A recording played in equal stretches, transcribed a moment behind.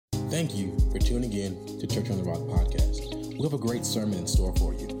Thank you for tuning in to Church on the Rock podcast. We have a great sermon in store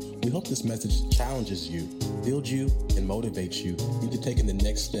for you. We hope this message challenges you, builds you, and motivates you into taking the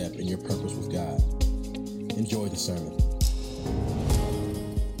next step in your purpose with God. Enjoy the sermon.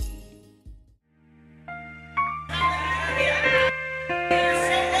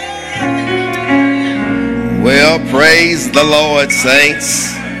 Well, praise the Lord,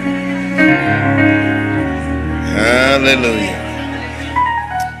 saints. Hallelujah.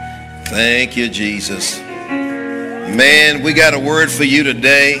 Thank you, Jesus. Man, we got a word for you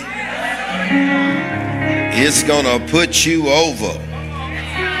today. It's going to put you over.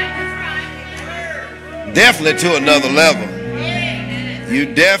 Definitely to another level.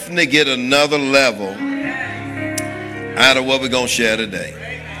 You definitely get another level out of what we're going to share today.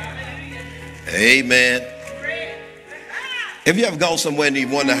 Amen. Have you ever gone somewhere and you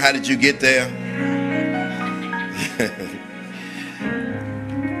wonder, how did you get there?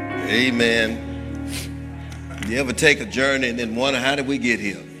 Amen. You ever take a journey and then wonder, how did we get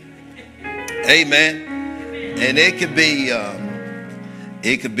here? Amen. And it could be a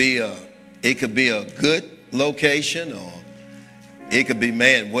good location, or it could be,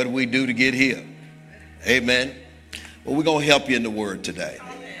 man, what do we do to get here? Amen. Well, we're going to help you in the word today.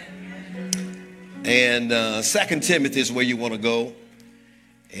 And 2 Timothy is where you want to go,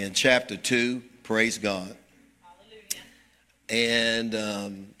 in chapter 2. Praise God.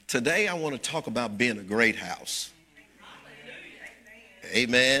 And today I want to talk about being a great house.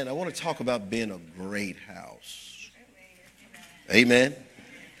 Amen. I want to talk about being a great house. Amen.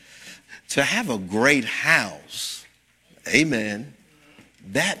 To have a great house, amen,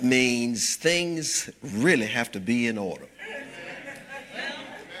 that means things really have to be in order.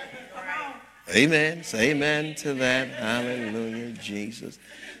 Amen. Say amen to that. Hallelujah, Jesus.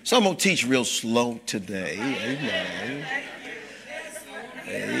 So I'm going to teach real slow today. Amen.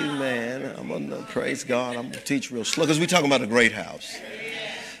 Amen. I'm going to praise God. I'm going to teach real slow because we're talking about a great house.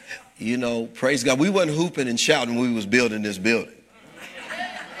 You know, praise God. We wasn't hooping and shouting when we was building this building.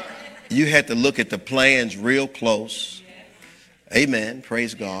 You had to look at the plans real close. Amen.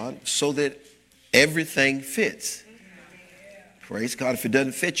 Praise God. So that everything fits. Praise God. If it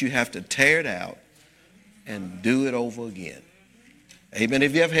doesn't fit, you have to tear it out and do it over again. Amen.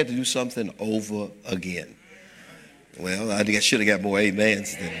 Have you ever had to do something over again? Well, I think I should have got more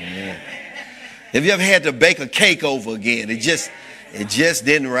amens than that. Have you ever had to bake a cake over again? It just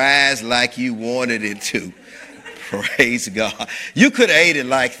didn't rise like you wanted it to. Praise God. You could have ate it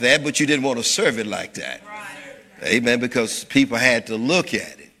like that, but you didn't want to serve it like that. Amen. Because people had to look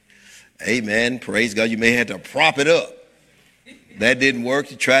at it. Amen. Praise God. You may have to prop it up. That didn't work.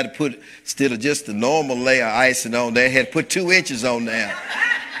 You tried to put, instead of just the normal layer of icing on there, had to put 2 inches on there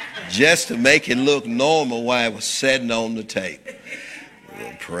just to make it look normal while it was sitting on the table.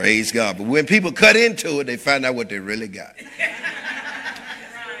 Well, praise God. But when people cut into it, they find out what they really got.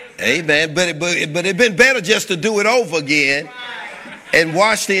 Amen. But it'd been better just to do it over again and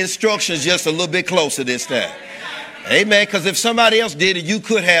watch the instructions just a little bit closer this time. Amen. Because if somebody else did it, you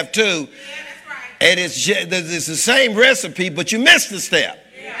could have too. And it's the same recipe, but you missed the step.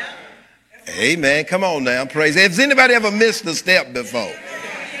 Amen. Come on now. Praise. Has anybody ever missed a step before?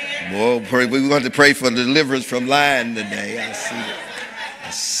 Well, we're going to pray for deliverance from lying today. I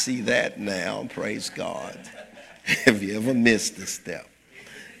see that now. Praise God. Have you ever missed a step?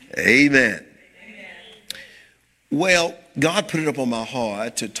 Amen. Well, God put it up on my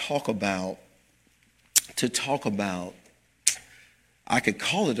heart to talk about, I could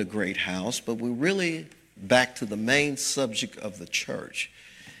call it a great house, but we're really back to the main subject of the church.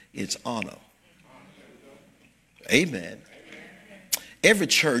 It's honor. Amen. Every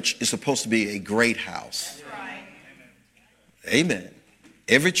church is supposed to be a great house. Amen.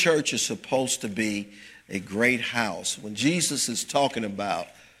 Every church is supposed to be a great house. When Jesus is talking about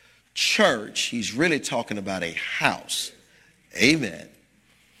church, he's really talking about a house. Amen.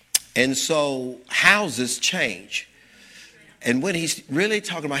 And so houses change. And when he's really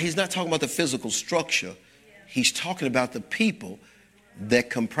talking about, he's not talking about the physical structure. He's talking about the people that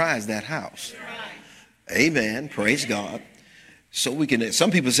comprise that house. Amen. Praise God. So we can,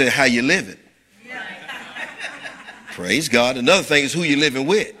 some people say how you living. Praise God. Another thing is who you're living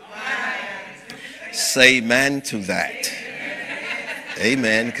with. Say amen to that.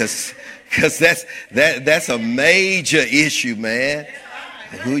 Amen. Because that's a major issue, man.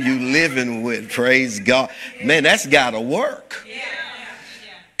 Who you living with. Praise God. Man, that's got to work.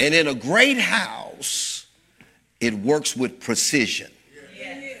 And in a great house, it works with precision.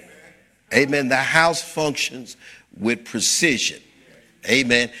 Amen. The house functions with precision.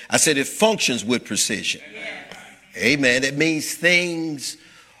 Amen. I said it functions with precision. Amen. It means things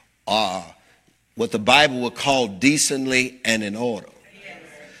what the Bible would call decently and in order.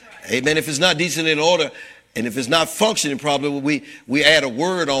 Amen. If it's not decent in order, and if it's not functioning properly, we add a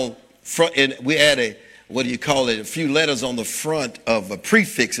word on front, and we add a few letters on the front of a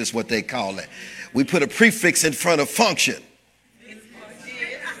prefix is what they call it. We put a prefix in front of function.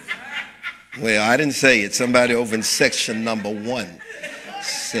 Well, I didn't say it. Somebody over in section number 1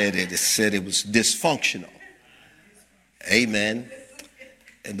 said it. It said it was dysfunctional. Amen.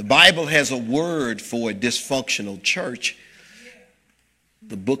 And the Bible has a word for a dysfunctional church.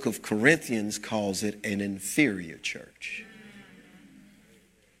 The book of Corinthians calls it an inferior church.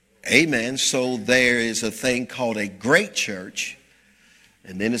 Amen. So there is a thing called a great church,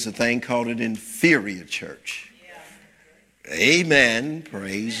 and then there's a thing called an inferior church. Amen.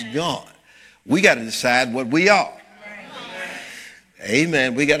 Praise God. We got to decide what we are.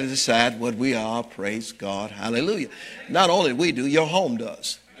 Amen. We got to decide what we are. Praise God. Hallelujah. Not only we do, your home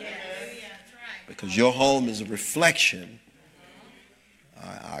does. Because your home is a reflection.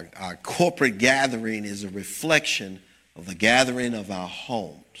 Our corporate gathering is a reflection of the gathering of our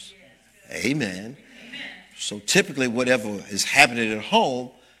homes. Amen. So typically whatever is happening at home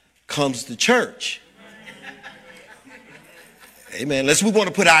comes to church. Amen. Unless we want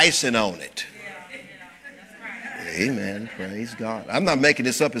to put icing on it. Amen. Praise God. I'm not making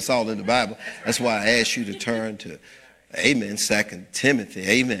this up. It's all in the Bible. That's why I asked you to turn to, amen, 2 Timothy.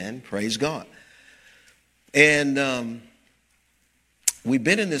 Amen. Praise God. And we've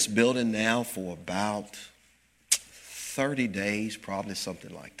been in this building now for about 30 days, probably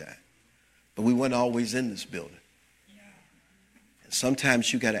something like that. But we weren't always in this building. And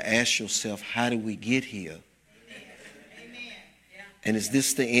sometimes you got to ask yourself, how do we get here? And is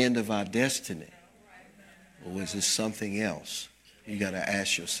this the end of our destiny? Or is this something else? You got to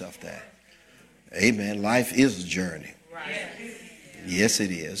ask yourself that. Amen. Life is a journey. Yes,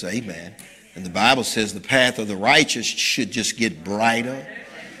 it is. Amen. And the Bible says the path of the righteous should just get brighter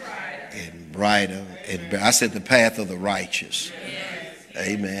and brighter. And I said the path of the righteous.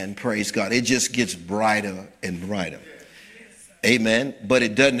 Amen. Praise God. It just gets brighter and brighter. Amen. But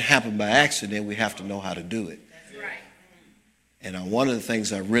it doesn't happen by accident. We have to know how to do it. And one of the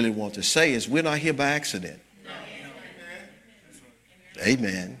things I really want to say is we're not here by accident.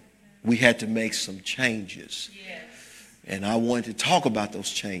 Amen. We had to make some changes. And I wanted to talk about those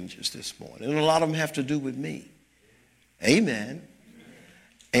changes this morning. And a lot of them have to do with me. Amen.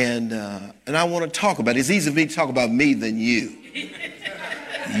 And I want to talk about it. It's easier for me to talk about me than you.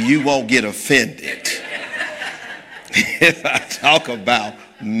 You won't get offended if I talk about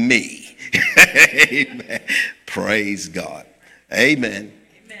me. Amen. Praise God. Amen.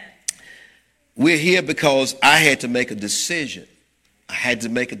 We're here because I had to make a decision. I had to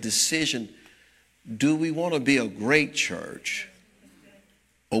make a decision. Do we want to be a great church,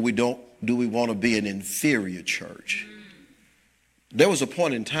 or do we want to be an inferior church? There was a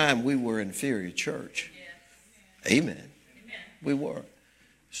point in time we were an inferior church. Amen. We were.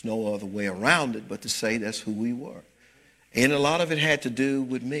 There's no other way around it but to say that's who we were. And a lot of it had to do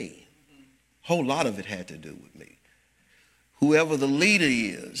with me. A whole lot of it had to do with me. Whoever the leader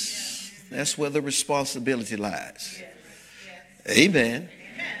is, that's where the responsibility lies. Amen.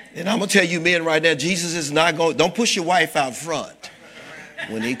 And I'm going to tell you men right now, Jesus is not going, don't push your wife out front.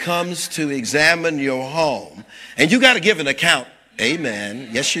 When he comes to examine your home, and you got to give an account. Amen.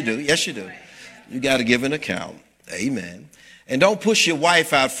 Yes, you do. Yes, you do. You got to give an account. Amen. And don't push your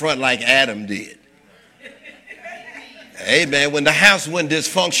wife out front like Adam did. Amen. When the house went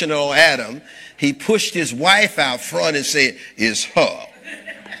dysfunctional on Adam, he pushed his wife out front and said, it's her.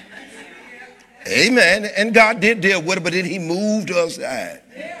 Amen. And God did deal with it, but then he moved her aside.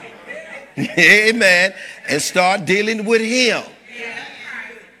 Amen. And start dealing with him.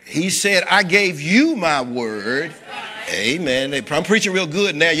 He said, I gave you my word. Amen. I'm preaching real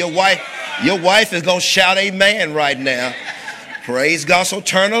good now. Your wife is going to shout amen right now. Praise God. So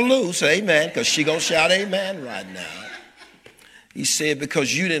turn her loose. Amen. Because she's going to shout amen right now. He said,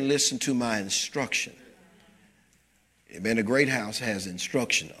 because you didn't listen to my instruction. Amen. A great house has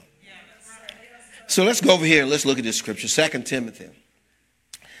instruction on it. So let's go over here and let's look at this scripture. 2 Timothy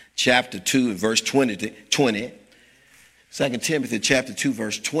chapter 2 and verse 20. 2 Timothy chapter 2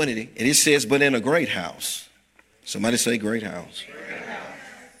 verse 20. And it says, but in a great house. Somebody say great house.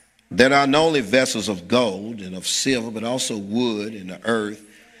 There are not only vessels of gold and of silver, but also wood and the earth,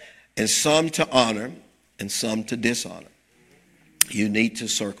 and some to honor and some to dishonor. You need to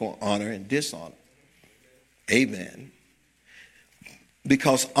circle honor and dishonor. Amen.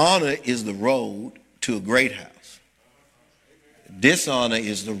 Because honor is the road to a great house. Dishonor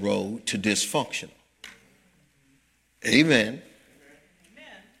is the road to dysfunction. Amen.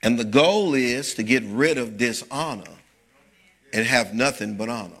 And the goal is to get rid of dishonor and have nothing but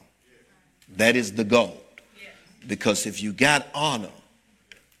honor. That is the goal. Because if you got honor,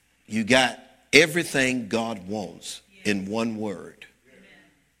 you got everything God wants in one word.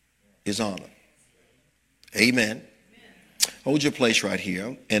 Is honor. Amen. Hold your place right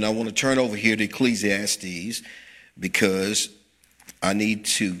here. And I want to turn over here to Ecclesiastes because a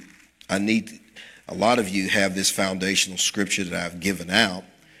lot of you have this foundational scripture that I've given out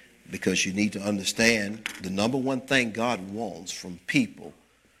because you need to understand the number one thing God wants from people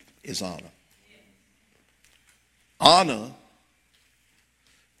is honor. Honor,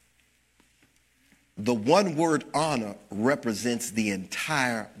 the one word honor represents the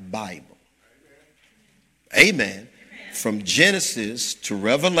entire Bible. Amen. From Genesis to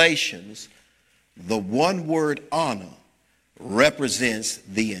Revelations, the one word honor represents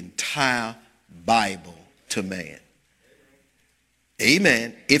the entire Bible to man.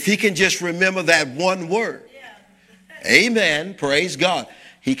 Amen. If he can just remember that one word, amen, praise God,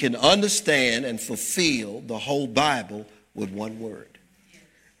 he can understand and fulfill the whole Bible with one word.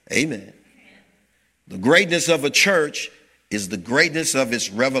 Amen. The greatness of a church is the greatness of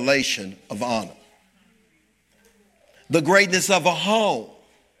its revelation of honor. The greatness of a home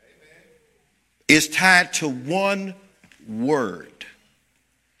is tied to one word.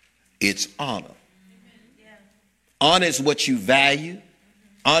 It's honor. Honor is what you value.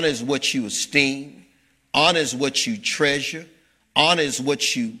 Honor is what you esteem. Honor is what you treasure. Honor is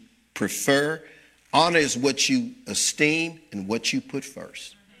what you prefer. Honor is what you esteem and what you put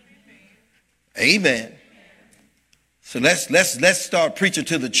first. Amen. So let's start preaching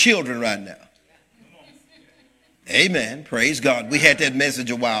to the children right now. Amen. Praise God. We had that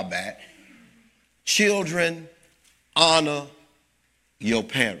message a while back. Children, honor your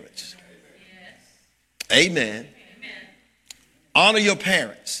parents. Amen. Honor your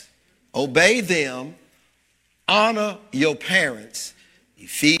parents. Obey them. Honor your parents.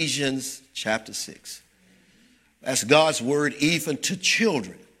 Ephesians chapter 6. That's God's word even to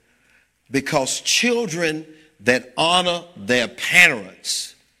children. Because children that honor their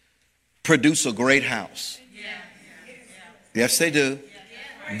parents produce a great house. Yes, they do.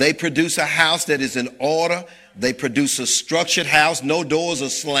 They produce a house that is in order. They produce a structured house. No doors are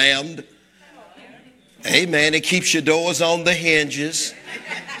slammed. Amen. It keeps your doors on the hinges.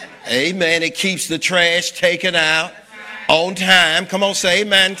 Amen. It keeps the trash taken out on time. Come on, say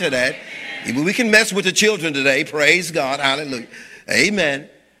amen to that. We can mess with the children today. Praise God. Hallelujah. Amen.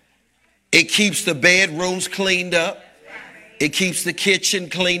 It keeps the bedrooms cleaned up. It keeps the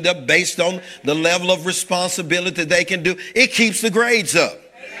kitchen cleaned up based on the level of responsibility they can do. It keeps the grades up.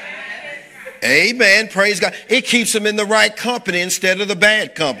 Amen. Praise God. It keeps them in the right company instead of the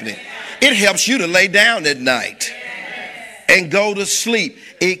bad company. It helps you to lay down at night and go to sleep.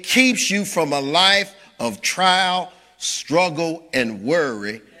 It keeps you from a life of trial, struggle, and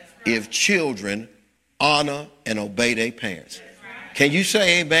worry if children honor and obey their parents. Can you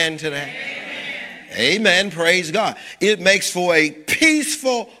say amen to that? Amen. Praise God. It makes for a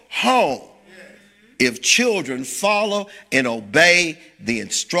peaceful home if children follow and obey the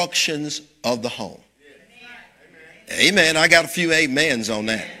instructions of the home. Amen. I got a few amens on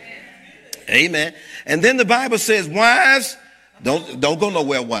that. Amen. And then the Bible says, wives, don't go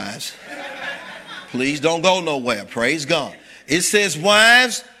nowhere, wives. Please don't go nowhere. Praise God. It says,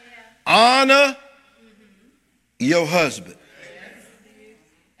 wives, honor your husband.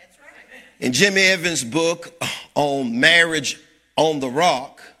 In Jimmy Evans' book on Marriage on the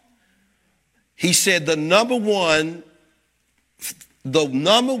Rock, he said the number one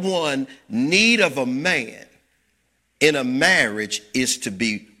need of a man in a marriage is to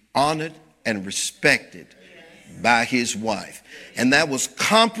be honored and respected by his wife. And that was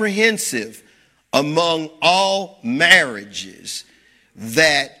comprehensive among all marriages,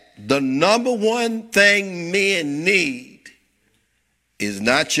 that the number one thing men need is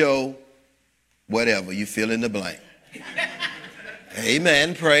not your whatever, you fill in the blank.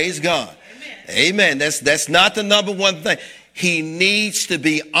 Amen. Praise God. Amen. That's not the number one thing. He needs to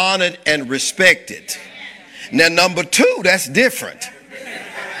be honored and respected. Now, number two, that's different.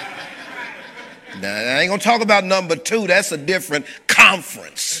 Now, I ain't going to talk about number two. That's a different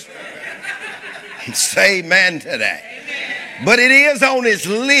conference. Say amen to that. But it is on his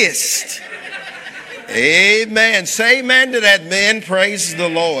list. Amen. Say amen to that, man. Praise the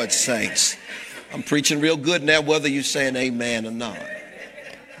Lord, saints. I'm preaching real good now, whether you're saying amen or not.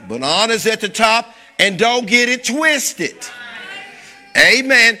 But honor's at the top, and don't get it twisted.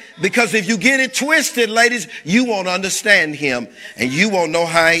 Amen. Because if you get it twisted, ladies, you won't understand him, and you won't know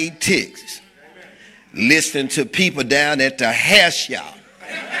how he ticks. Listening to people down at the hair shop.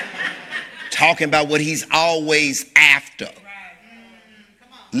 talking about what he's always after.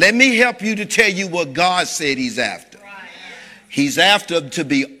 Let me help you to tell you what God said he's after. He's after to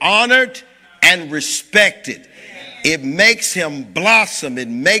be honored and respected. It makes him blossom. It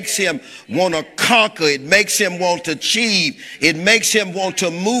makes him want to conquer. It makes him want to achieve. It makes him want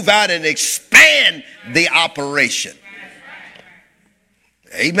to move out and expand the operation.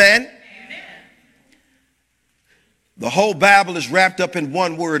 Amen. The whole Bible is wrapped up in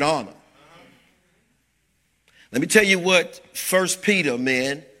one word, honor. Let me tell you what 1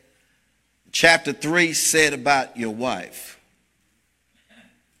 Peter, chapter 3 said about your wife.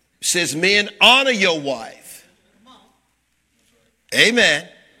 It says, men, honor your wife. Amen.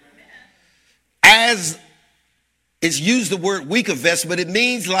 As it's used the word weaker vessel, but it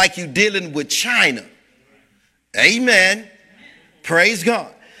means like you dealing with China. Amen. Praise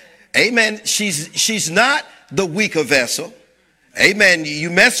God. Amen. She's not the weaker vessel. Amen. You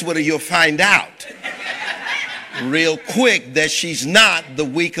mess with her, you'll find out real quick that she's not the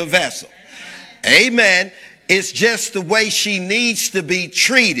weaker vessel. Amen. It's just the way she needs to be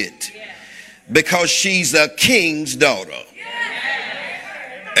treated because she's a king's daughter.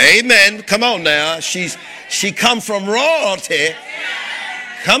 Amen. Come on now. She come from royalty.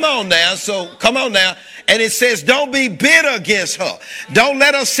 Come on now. So come on now. And it says, don't be bitter against her. Don't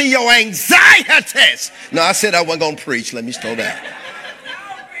let her see your anxieties. No, I said I wasn't going to preach. Let me slow down.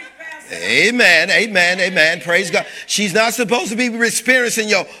 Amen. Amen. Amen. Praise God. She's not supposed to be experiencing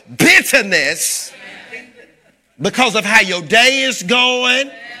your bitterness because of how your day is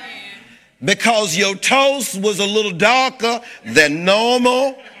going. Because your toast was a little darker than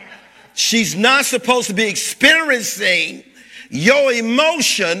normal. She's not supposed to be experiencing your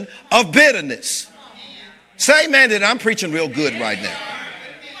emotion of bitterness. Say, man, that I'm preaching real good right now.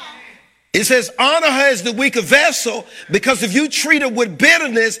 It says, honor her as the weaker vessel, because if you treat her with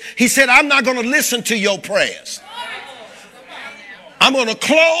bitterness, he said, I'm not going to listen to your prayers. I'm going to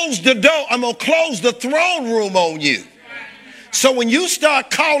close the door. I'm going to close the throne room on you. So when you start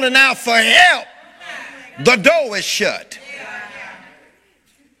calling out for help, the door is shut.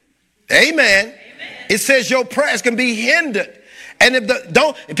 Amen. It says your prayers can be hindered. And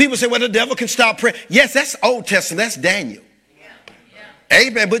if people say, well, the devil can stop praying. Yes, that's Old Testament. That's Daniel.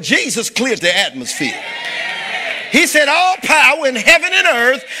 Amen. But Jesus cleared the atmosphere. He said, all power in heaven and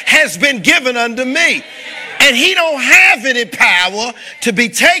earth has been given unto me. And he don't have any power to be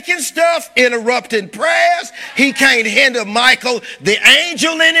taking stuff, interrupting prayers. He can't hinder Michael, the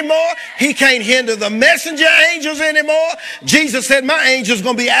angel, anymore. He can't hinder the messenger angels anymore. Jesus said, my angel's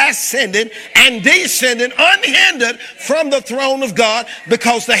going to be ascending and descending unhindered from the throne of God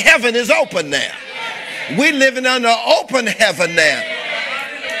because the heaven is open now. We're living under open heaven now.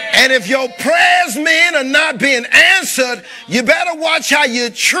 And if your prayers, men, are not being answered, you better watch how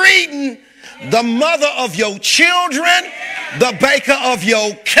you're treating the mother of your children, the baker of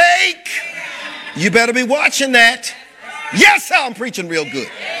your cake. You better be watching that. Yes, I'm preaching real good.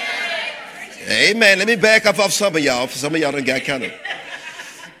 Amen. Let me back up off some of y'all. Some of y'all done got kind of,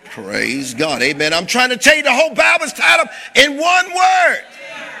 praise God. Amen. I'm trying to tell you the whole Bible's tied up in one word.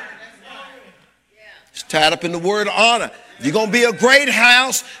 It's tied up in the word honor. If you're going to be a great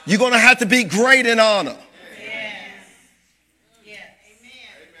house, you're going to have to be great in honor.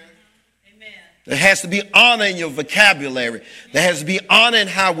 There has to be honor in your vocabulary. There has to be honor in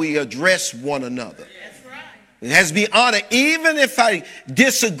how we address one another. That's right. It has to be honor. Even if I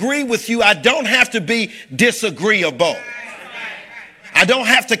disagree with you, I don't have to be disagreeable. I don't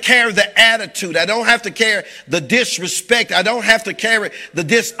have to carry the attitude. I don't have to carry the disrespect. I don't have to carry the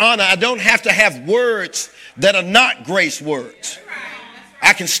dishonor. I don't have to have words that are not grace words.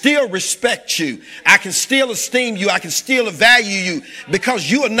 I can still respect you. I can still esteem you. I can still value you because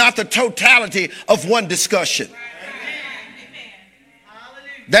you are not the totality of one discussion.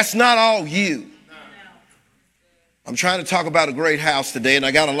 That's not all you. I'm trying to talk about a great house today, and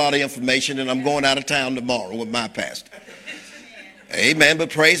I got a lot of information, and I'm going out of town tomorrow with my pastor. Amen. But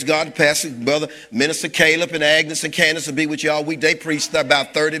praise God, Pastor, Brother, Minister Caleb and Agnes and Candace will be with you all week. They preached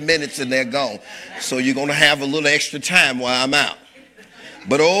about 30 minutes and they're gone. So you're going to have a little extra time while I'm out.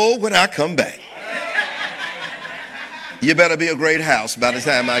 But oh, when I come back, you better be a great house by the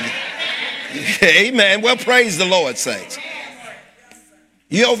time I get. Amen. Well, praise the Lord, saints.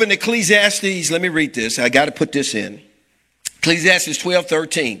 You over in Ecclesiastes, let me read this. I got to put this in. Ecclesiastes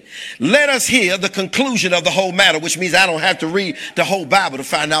 12:13. Let us hear the conclusion of the whole matter, which means I don't have to read the whole Bible to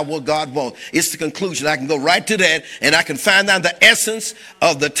find out what God wants. It's the conclusion. I can go right to that and I can find out the essence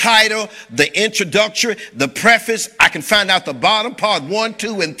of the title, the introductory, the preface. I can find out the bottom part 1,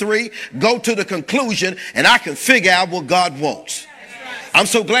 2, and 3. Go to the conclusion and I can figure out what God wants. I'm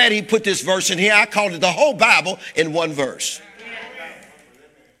so glad he put this verse in here. I called it the whole Bible in one verse.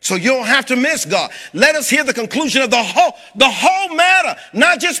 So you don't have to miss God. Let us hear the conclusion of the whole matter,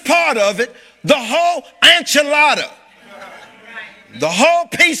 not just part of it, the whole enchilada. The whole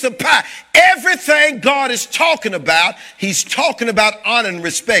piece of pie. Everything God is talking about, he's talking about honor and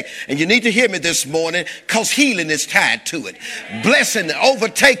respect. And you need to hear me this morning, because healing is tied to it. Blessing,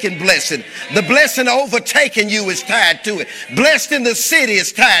 overtaking blessing. The blessing overtaking you is tied to it. Blessed in the city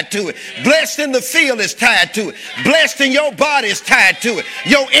is tied to it. Blessed in the field is tied to it. Blessed in your body is tied to it.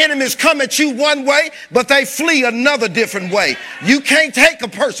 Your enemies come at you one way, but they flee another different way. You can't take a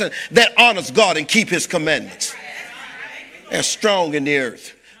person that honors God and keep his commandments. They're strong in the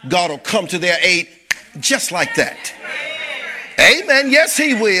earth. God will come to their aid just like that. Amen. Yes,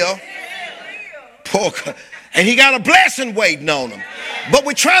 he will. Poor God. And he got a blessing waiting on him. But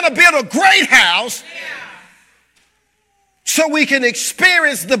we're trying to build a great house so we can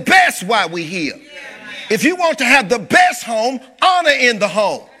experience the best while we're here. If you want to have the best home, honor in the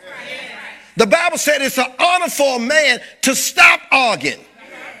home. The Bible said it's an honor for a man to stop arguing,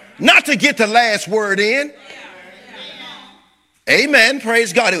 not to get the last word in. Amen.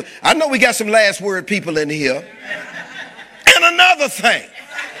 Praise God. I know we got some last word people in here. And another thing.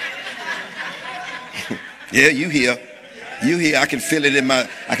 Yeah, you here. You here. I can feel it in my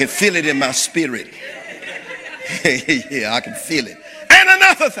spirit. Yeah, I can feel it. And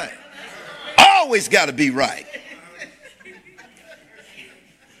another thing. Always got to be right.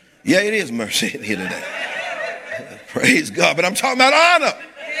 Yeah, it is mercy here today. Praise God. But I'm talking about honor.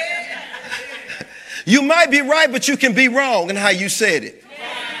 You might be right, but you can be wrong in how you said it.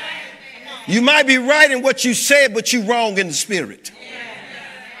 You might be right in what you said, but you're wrong in the spirit.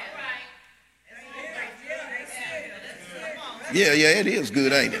 Yeah, it is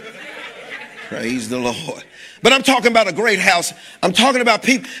good, ain't it? Praise the Lord. But I'm talking about a great house. I'm talking about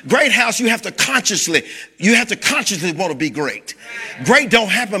people. Great house, you have to consciously want to be great. Great don't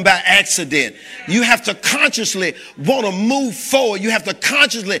happen by accident. You have to consciously want to move forward. You have to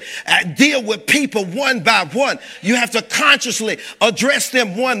consciously deal with people one by one. You have to consciously address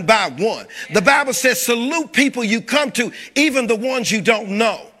them one by one. The Bible says, salute people you come to, even the ones you don't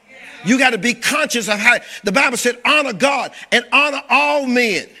know. You got to be conscious of how the Bible said, honor God and honor all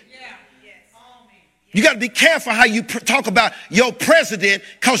men. You got to be careful how you talk about your president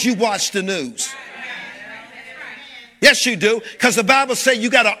because you watch the news. Yes, you do. Because the Bible says you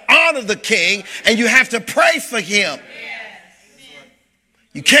got to honor the king and you have to pray for him.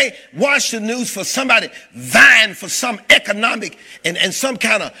 You can't watch the news for somebody vying for some economic and some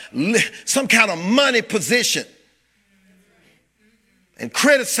kind of money position and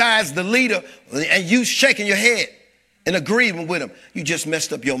criticize the leader and you shaking your head in agreement with him. You just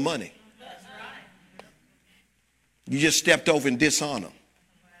messed up your money. You just stepped over in dishonor.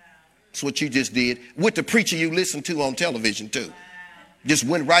 That's what you just did with the preacher you listened to on television too. Just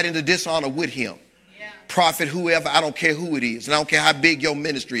went right into dishonor with him. Prophet, whoever, I don't care who it is, and I don't care how big your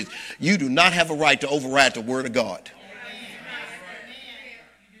ministry is. You do not have a right to override the word of God.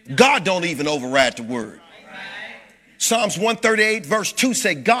 God don't even override the word. Psalms 138 verse 2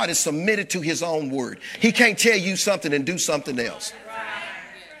 say God is submitted to his own word. He can't tell you something and do something else.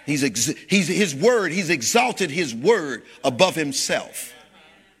 He's exalted his word above himself.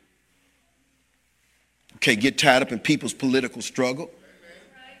 Okay, get tied up in people's political struggle.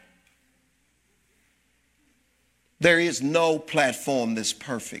 There is no platform that's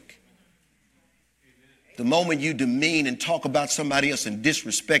perfect. The moment you demean and talk about somebody else and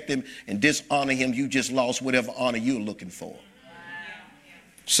disrespect him and dishonor him, you just lost whatever honor you're looking for.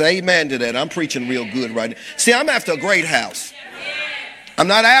 Say amen to that. I'm preaching real good right now. See, I'm after a great house. I'm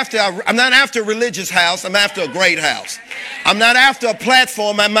not after a religious house. I'm after a great house. I'm not after a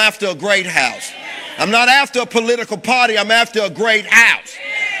platform. I'm after a great house. I'm not after a political party. I'm after a great house.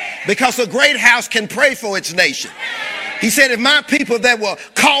 Because a great house can pray for its nation. He said, if my people that were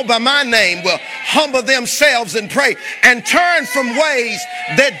called by my name will humble themselves and pray and turn from ways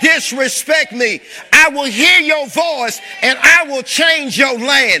that disrespect me, I will hear your voice and I will change your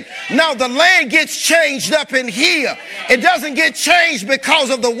land. Now the land gets changed up in here. It doesn't get changed because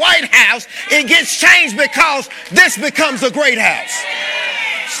of the White House. It gets changed because this becomes a great house.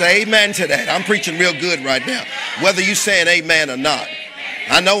 Say amen to that. I'm preaching real good right now, whether you're saying amen or not.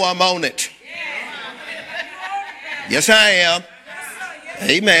 I know I'm on it. Yes, I am.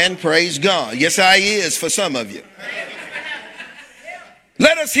 Amen. Praise God. Yes, I is for some of you.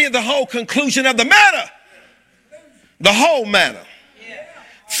 Let us hear the whole conclusion of the matter. The whole matter.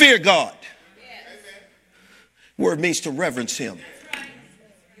 Fear God. Word means to reverence him.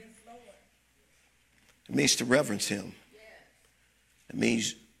 It means to reverence him. It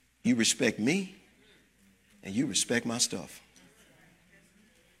means you respect me and you respect my stuff.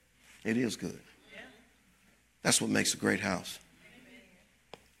 It is good. That's what makes a great house.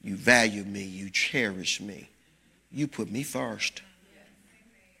 You value me. You cherish me. You put me first.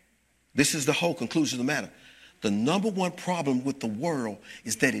 This is the whole conclusion of the matter. The number one problem with the world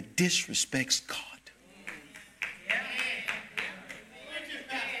is that it disrespects God.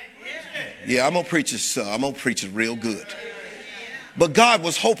 Yeah, I'm going to preach this. I'm going to preach it real good. But God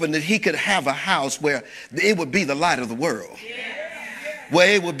was hoping that he could have a house where it would be the light of the world,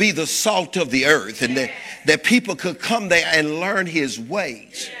 where it would be the salt of the earth, and that people could come there and learn his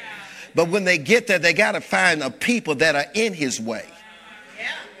ways. But when they get there, they got to find a people that are in his way.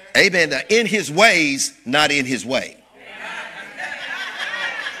 Amen. They're in his ways, not in his way.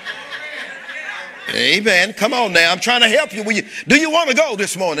 Amen. Come on now. I'm trying to help you. Do you want to go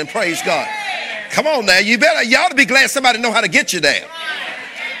this morning? Praise God. Come on now. You ought to be glad somebody know how to get you there.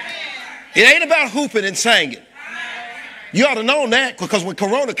 It ain't about hooping and singing. You ought to know that, because when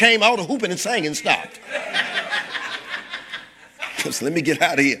Corona came, all the hooping and singing stopped. So let me get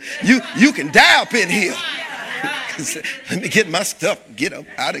out of here. You can die up in here. Let me get my stuff, get up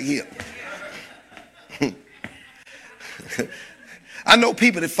out of here. I know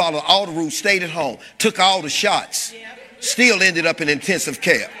people that followed all the rules, stayed at home, took all the shots, still ended up in intensive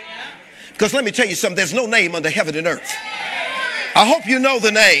care. Because let me tell you something, there's no name under heaven and earth. I hope you know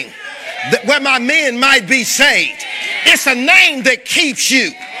the name, that where my men might be saved. It's a name that keeps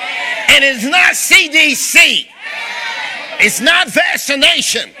you. And it's not CDC. It's not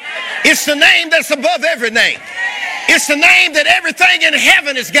vaccination. It's the name that's above every name. It's the name that everything in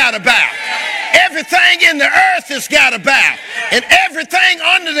heaven has got to bow. Everything in the earth has got to bow. And everything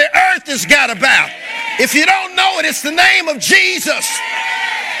under the earth has got to bow. If you don't know it, it's the name of Jesus.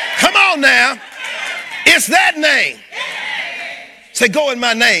 Come on now. It's that name. Say, go in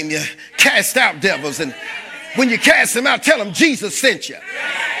my name. You cast out devils. And when you cast them out, tell them Jesus sent you.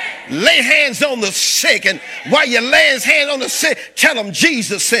 Lay hands on the sick. And while you lay his hand on the sick, tell them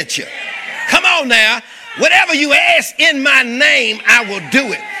Jesus sent you. Come on now. Whatever you ask in my name, I will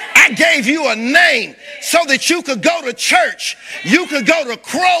do it. I gave you a name so that you could go to church. You could go to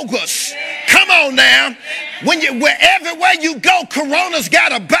Kroger's. Come on now. Everywhere you go, Corona's got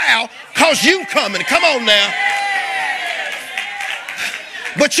to bow because you coming. Come on now.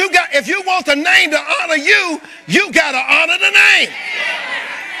 But if you want the name to honor you, you got to honor the name.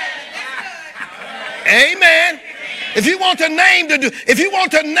 Amen. If you want the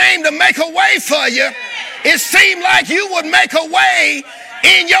name to make a way for you, it seemed like you would make a way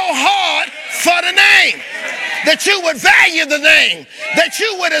in your heart for the name, that you would value the name, that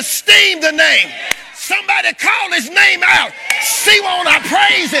you would esteem the name. Somebody call his name out. See, won't I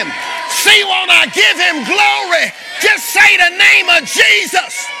praise him? See, won't I give him glory? Just say the name of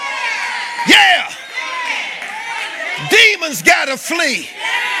Jesus. Yeah. Demons got to flee.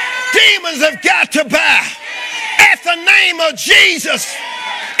 Demons have got to bow at the name of Jesus.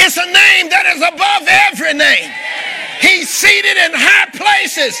 It's a name that is above every name. He's seated in high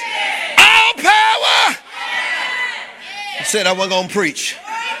places. All power. I said I wasn't going to preach.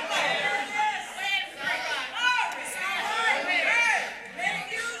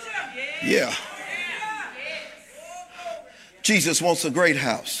 Yeah. Jesus wants a great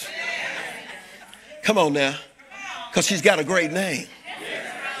house. Come on now. Because he's got a great name.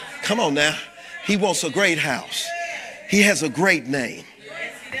 Come on now. He wants a great house. He has a great name.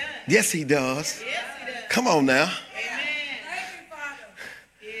 Yes, he does. Come on now.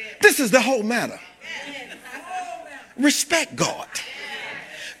 This is the whole matter. Respect God.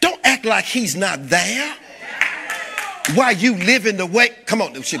 Don't act like he's not there while you live in the way. Come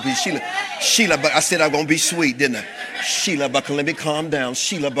on, it should be Sheila. Sheila, but I said I'm going to be sweet, didn't I? Sheila, but let me calm down.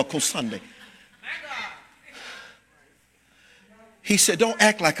 Sheila, but Sunday. He said, don't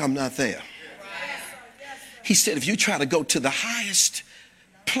act like I'm not there. He said, if you try to go to the highest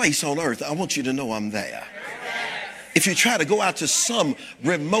place on earth, I want you to know I'm there. If you try to go out to some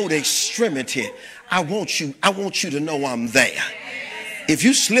remote extremity, I want you to know I'm there. If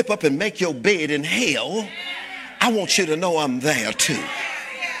you slip up and make your bed in hell, I want you to know I'm there too.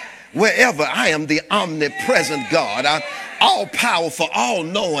 Wherever I am the omnipresent God, I'm all powerful, all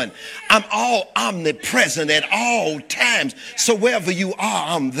knowing. I'm all omnipresent at all times. So wherever you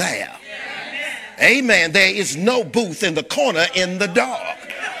are, I'm there. Amen. There is no booth in the corner in the dark.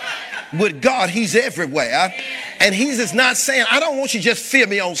 With God, he's everywhere. And he's just not saying, I don't want you to just fear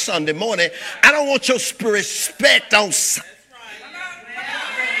me on Sunday morning. I don't want your respect on Sunday.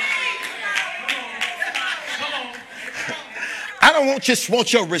 I don't just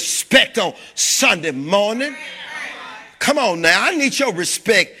want your respect on Sunday morning. Come on now. I need your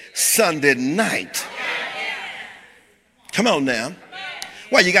respect Sunday night. Come on now.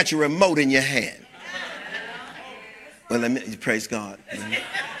 Well, you got your remote in your hand. Well, let me praise God. Let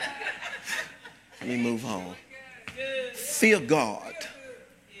me move on. Fear God.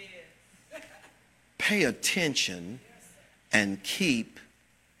 Pay attention and keep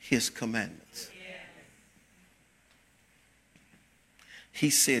his commandments. He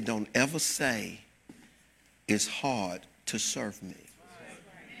said, don't ever say it's hard to serve me.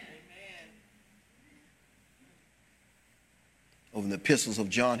 Over in the epistles of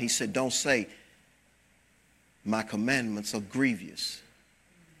John, he said, don't say my commandments are grievous.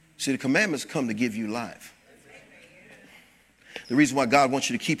 See, the commandments come to give you life. The reason why God wants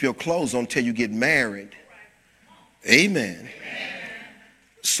you to keep your clothes on until you get married. Amen.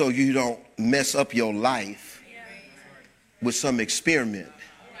 So you don't mess up your life with some experiment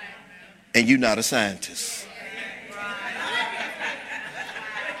and you're not a scientist.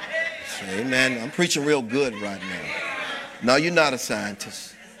 Amen. I'm preaching real good right now. No, you're not a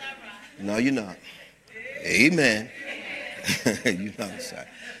scientist. No, you're not. Amen. You're not a scientist.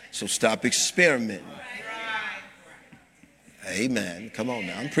 So stop experimenting. Amen. Come on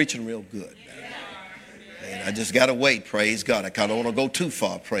now. I'm preaching real good. And I just got to wait, praise God. I kind of don't want to go too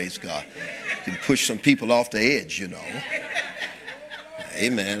far, praise God. You can push some people off the edge, you know.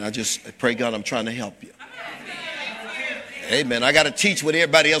 Amen. I pray God I'm trying to help you. Amen. I got to teach what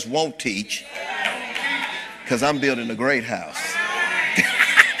everybody else won't teach because I'm building a great house.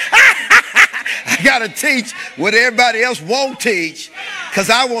 I got to teach what everybody else won't teach because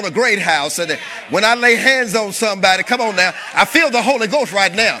I want a great house. And when I lay hands on somebody, come on now, I feel the Holy Ghost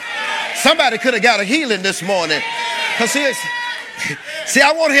right now. Somebody could have got a healing this morning. Because see,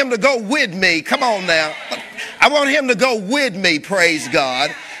 I want him to go with me. Come on now. I want him to go with me, praise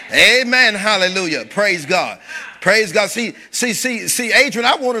God. Amen, hallelujah, praise God. Praise God. See, Adrian,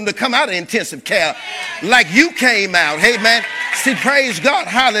 I want him to come out of intensive care like you came out. Hey, man. See, praise God.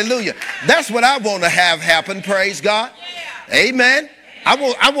 Hallelujah. That's what I want to have happen. Praise God. Amen.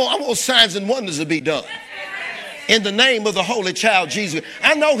 I want signs and wonders to be done. In the name of the Holy Child Jesus.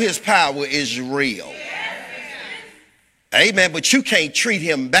 I know his power is real. Amen. But you can't treat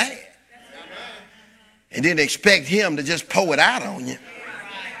him bad and then expect him to just pour it out on you.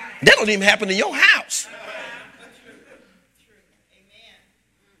 That don't even happen in your house.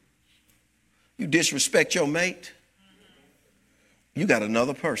 You disrespect your mate, you got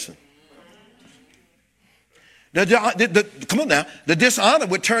another person. Come on now. The dishonor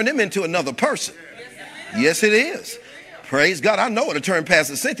would turn him into another person. Yes, it is. Praise God. I know it'll turn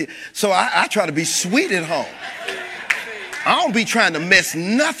Pastor Cynthia. So I try to be sweet at home. I don't be trying to mess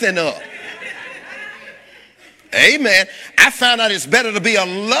nothing up. Amen. I found out it's better to be a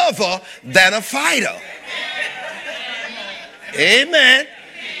lover than a fighter. Amen.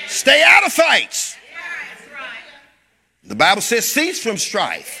 Stay out of fights. The Bible says cease from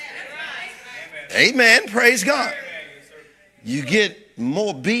strife. Amen. Praise God. You get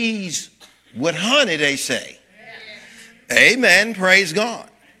more bees with honey, they say. Amen. Praise God.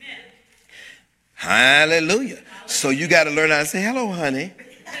 Hallelujah. So you got to learn how to say, hello, honey.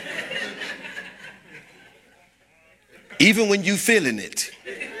 Even when you feeling it.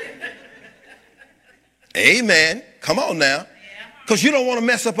 Amen. Come on now. Because you don't want to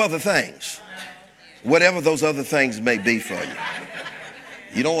mess up other things. Whatever those other things may be for you.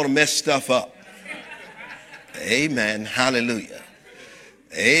 You don't want to mess stuff up. Amen. Hallelujah.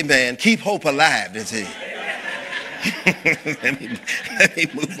 Amen. Keep hope alive, is it? let me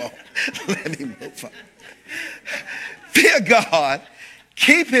move on. Let me move on. Fear God.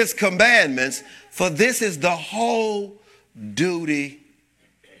 Keep his commandments, for this is the whole duty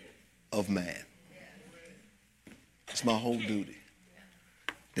of man. It's my whole duty.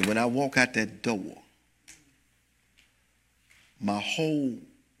 That when I walk out that door, my whole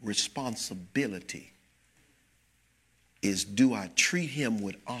responsibility is, do I treat him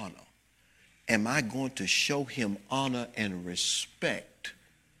with honor? Am I going to show him honor and respect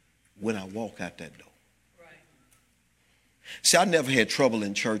when I walk out that door? Right. See, I never had trouble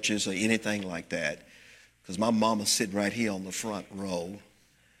in churches or anything like that because my mama's sitting right here on the front row.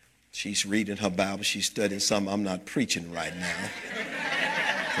 She's reading her Bible. She's studying something I'm not preaching right now.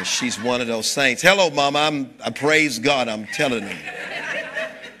 Because she's one of those saints. Hello, Mama. I praise God. I'm telling them.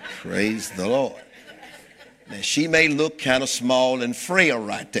 Praise the Lord. Now, she may look kind of small and frail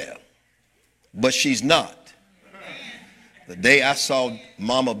right there, but she's not. The day I saw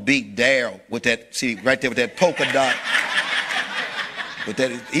Mama beat Daryl with that, see, right there with that polka dot. With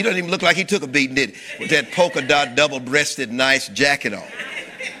that, he doesn't even look like he took a beating, did he? With that polka dot, double-breasted, nice jacket on.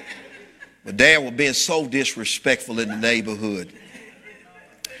 But Dad was being so disrespectful in the neighborhood.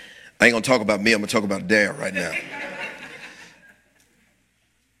 I ain't going to talk about me. I'm going to talk about Dad right now.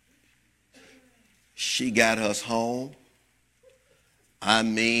 She got us home. I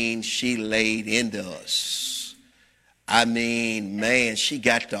mean, she laid into us. I mean, man, she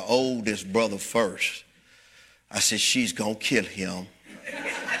got the oldest brother first. I said, she's going to kill him.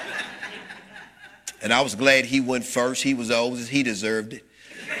 And I was glad he went first. He was the oldest. He deserved it.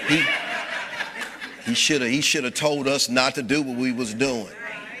 He should have told us not to do what we was doing.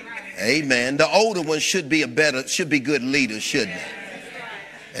 Amen. The older one should be good leaders, shouldn't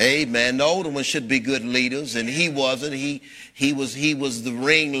they? Amen. The older one should be good leaders, and he wasn't. He was the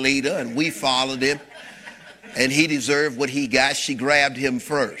ringleader, and we followed him, and he deserved what he got. She grabbed him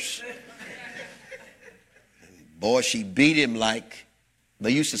first. Boy, she beat him like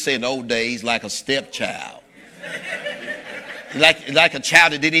they used to say in the old days, like a stepchild. Like a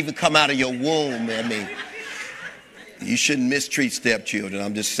child that didn't even come out of your womb. I mean, you shouldn't mistreat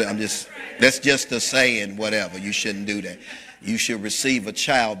stepchildren. That's just a saying, whatever. You shouldn't do that. You should receive a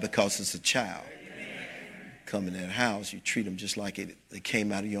child because it's a child. Come in that house, you treat them just like they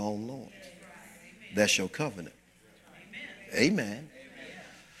came out of your own loins. That's your covenant. Amen.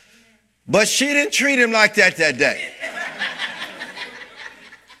 But she didn't treat him like that day.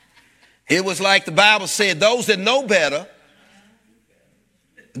 It was like the Bible said, those that know better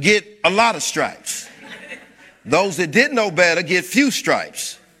get a lot of stripes. Those that didn't know better get few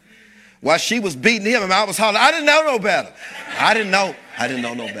stripes. While she was beating him and I was hollering, I didn't know no better. I didn't know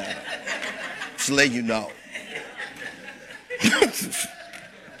no better. Just to let you know.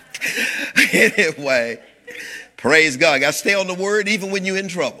 Anyway, praise God. Got to stay on the word even when you're in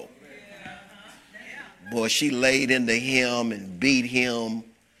trouble. Boy, she laid into him and beat him.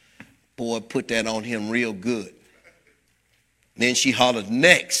 Boy, put that on him real good. Then she hollered,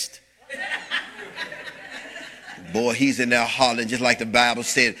 next. Boy, he's in there hollering just like the Bible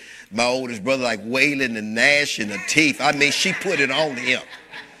said. My oldest brother like wailing and gnashing the teeth. I mean, she put it on him.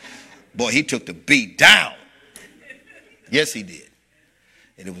 Boy, he took the beat down. Yes, he did.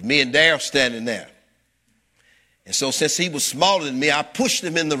 And it was me and Darryl standing there. And so since he was smaller than me, I pushed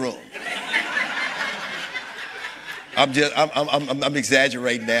him in the room. I'm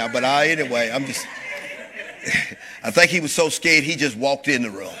exaggerating now, but anyway, I think he was so scared he just walked in the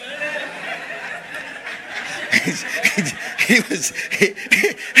room.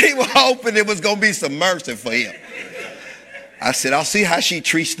 He was hoping there was going to be some mercy for him. I said, I'll see how she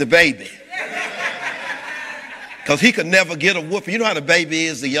treats the baby. Because he could never get a whooping. You know how the baby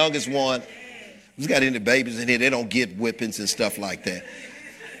is, the youngest one? Who's got any babies in here? They don't get whippings and stuff like that.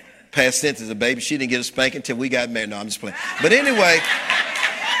 Past tense is a baby. She didn't get a spanking until we got married. No, I'm just playing. But anyway,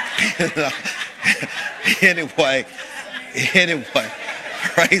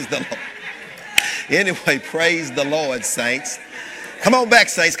 praise the Lord. Anyway, praise the Lord, saints. Come on back,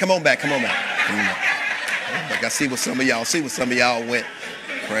 saints. Come on back. I see what some of y'all went.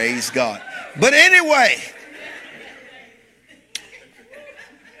 Praise God. But anyway,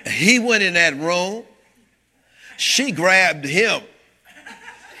 he went in that room. She grabbed him.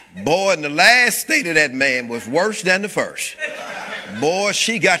 Boy, and the last state of that man was worse than the first. Boy,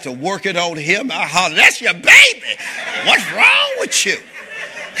 she got to work it on him. I hollered, that's your baby. What's wrong with you?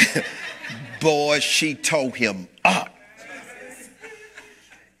 Boy, she tore him up.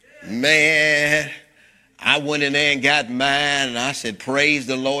 Man, I went in there and got mine, and I said, praise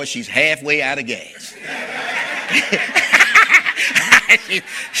the Lord, she's halfway out of gas.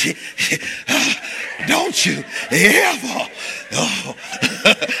 Don't you ever.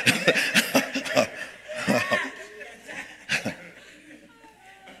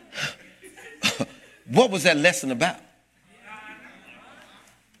 What was that lesson about?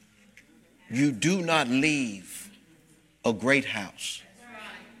 You do not leave a great house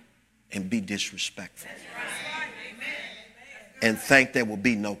and be disrespectful and think there will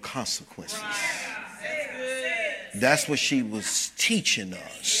be no consequences. That's what she was teaching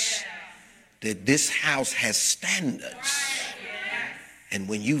us, that this house has standards. And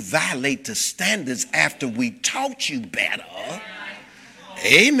when you violate the standards after we taught you better,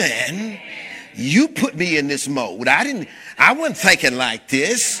 amen, you put me in this mode. I wasn't thinking like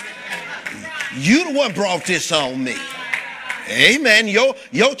this. You the one brought this on me. Amen.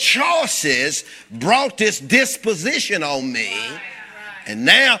 Your choices brought this disposition on me. And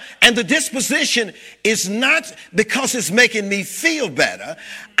the disposition is not because it's making me feel better.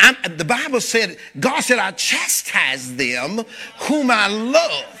 The Bible said, God said, I chastise them whom I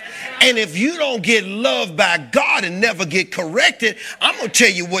love. And if you don't get loved by God and never get corrected, I'm going to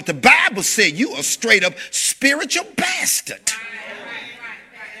tell you what the Bible said. You are straight up spiritual bastard.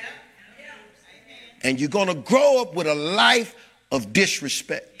 And you're going to grow up with a life of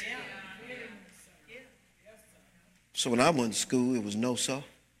disrespect. So when I went to school, it was no, sir.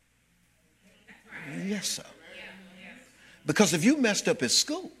 Yes, sir. Because if you messed up at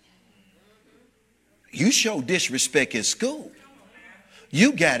school, you show disrespect at school,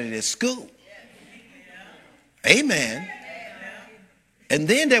 you got it at school. Amen. And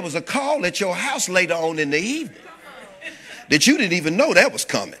then there was a call at your house later on in the evening that you didn't even know that was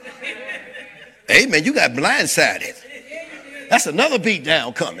coming. Amen. You got blindsided. That's another beat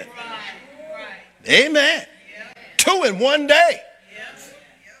down coming. Amen. 2 in one day.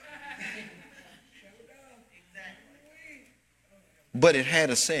 But it had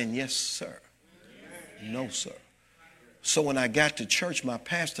us saying, yes, sir. No, sir. So when I got to church, my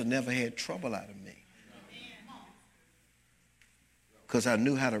pastor never had trouble out of me. Because I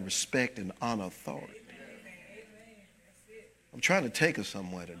knew how to respect and honor authority. I'm trying to take us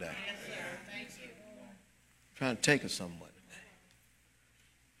somewhere today. I'm trying to take us somewhere today.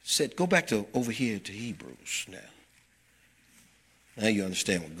 Said, go back to over here to Hebrews now. Now you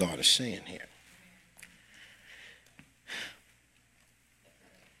understand what God is saying here.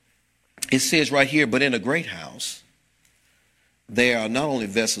 It says right here, but in a great house, there are not only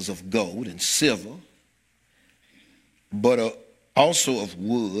vessels of gold and silver, but also of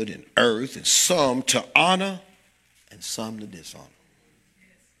wood and earth, and some to honor and some to dishonor.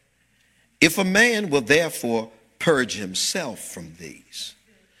 If a man will therefore purge himself from these.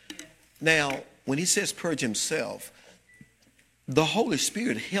 Now, when he says purge himself, the Holy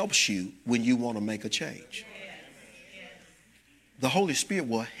Spirit helps you when you want to make a change. The Holy Spirit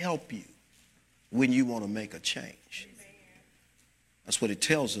will help you when you want to make a change. That's what it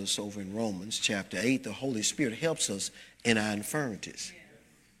tells us over in Romans chapter 8. The Holy Spirit helps us in our infirmities.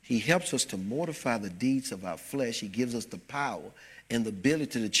 He helps us to mortify the deeds of our flesh. He gives us the power and the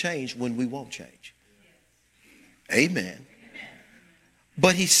ability to change when we won't change. Amen.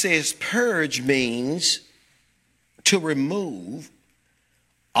 But he says purge means to remove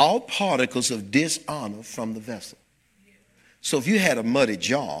all particles of dishonor from the vessel. So if you had a muddy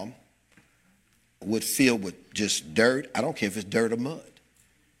jar filled with just dirt, I don't care if it's dirt or mud,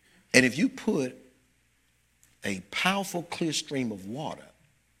 and if you put a powerful clear stream of water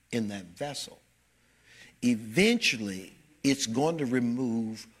in that vessel, eventually it's going to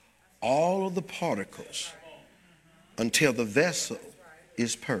remove all of the particles until the vessel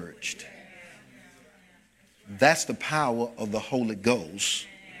is purged. That's the power of the Holy Ghost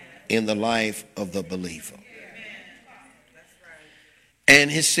in the life of the believer.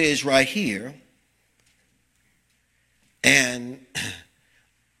 And it says right here, and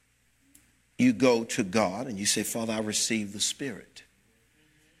you go to God and you say, Father, I receive the Spirit.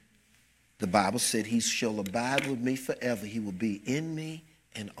 The Bible said he shall abide with me forever. He will be in me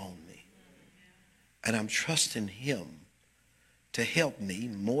and on me. And I'm trusting him to help me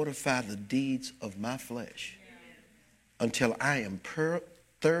mortify the deeds of my flesh until I am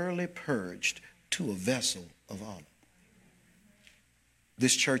thoroughly purged to a vessel of honor.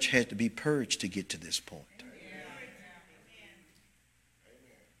 This church had to be purged to get to this point.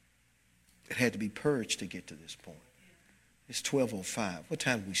 It had to be purged to get to this point. It's 12:05. What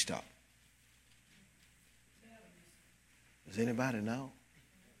time do we stop? Does anybody know?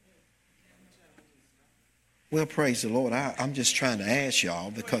 Well, praise the Lord. I'm just trying to ask y'all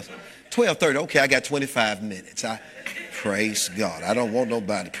because 12:30. Okay, I got 25 minutes. Praise God. I don't want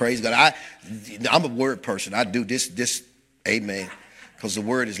nobody. Praise God. I'm a word person. I do this. Amen. Because the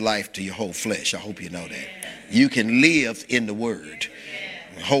word is life to your whole flesh. I hope you know that. You can live in the word.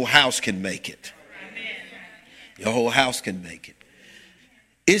 The whole house can make it. Your whole house can make it.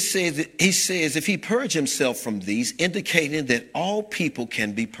 It says, he says, if he purge himself from these, indicating that all people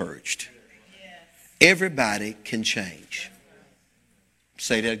can be purged. Everybody can change.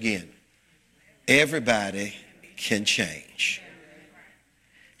 Say that again. Everybody can change.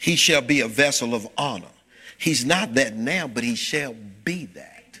 He shall be a vessel of honor. He's not that now, but he shall be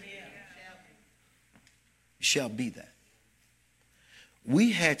that. He shall be that.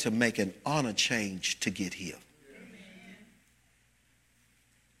 We had to make an honor change to get here.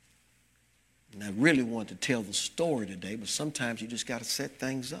 And I really want to tell the story today, but sometimes you just got to set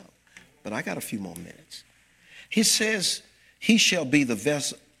things up. But I got a few more minutes. He says, he shall be a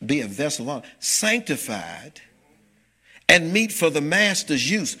vessel of honor, sanctified and meet for the master's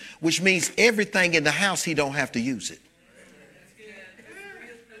use, which means everything in the house, he don't have to use it.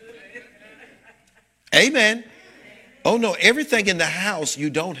 Amen. Oh no, everything in the house you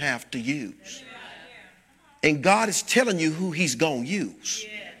don't have to use. And God is telling you who he's going to use.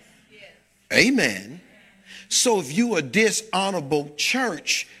 Amen. So if you a dishonorable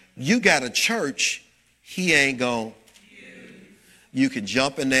church, you got a church he ain't going. You can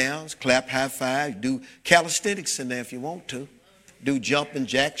jump in there, clap, high five, do calisthenics in there if you want to. Do jumping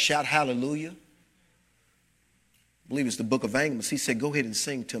jacks, shout hallelujah. I believe it's the book of Amos. He said, go ahead and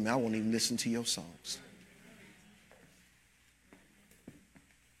sing to me. I won't even listen to your songs.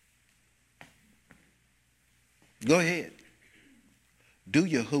 Go ahead. Do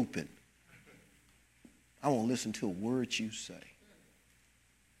your hooping. I won't listen to a word you say.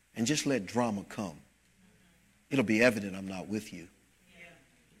 And just let drama come. It'll be evident I'm not with you.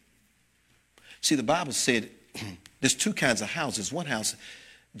 See, the Bible said there's two kinds of houses. One house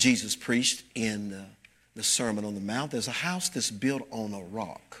Jesus preached in the Sermon on the Mount. There's a house that's built on a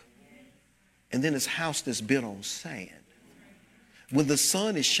rock. And then there's a house that's built on sand. When the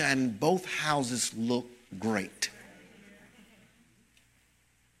sun is shining, both houses look great.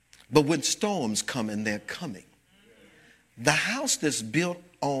 But when storms come, and they're coming, the house that's built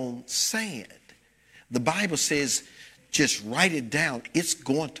on sand, the Bible says, just write it down, it's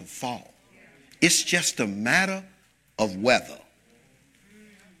going to fall. It's just a matter of weather.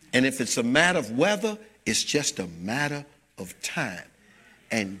 And if it's a matter of weather, it's just a matter of time.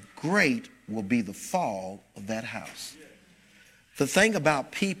 And great will be the fall of that house. The thing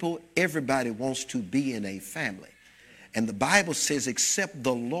about people, everybody wants to be in a family. And the Bible says, except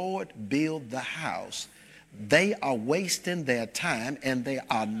the Lord build the house, they are wasting their time, and there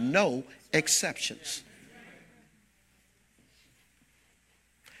are no exceptions.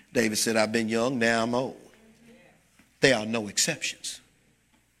 David said, I've been young, now I'm old. There are no exceptions.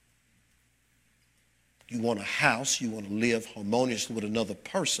 You want a house, you want to live harmoniously with another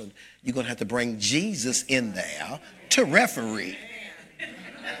person, you're going to have to bring Jesus in there to referee.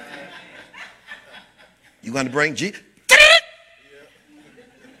 You're going to bring Jesus.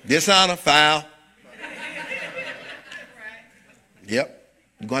 Dishonor, foul. Yep.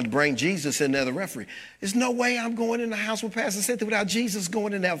 You're going to bring Jesus in there, the referee. There's no way I'm going in the house with Pastor Cynthia without Jesus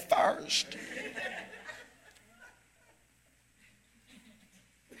going in there first.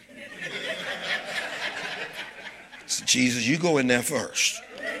 So Jesus, you go in there first.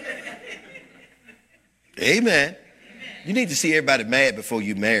 Amen. You need to see everybody mad before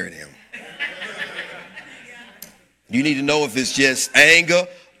you marry them. You need to know if it's just anger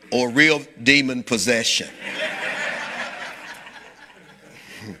or real demon possession.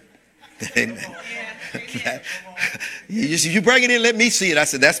 Amen. You bring it in, let me see it. I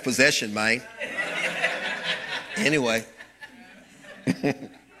said, that's possession, man. Anyway.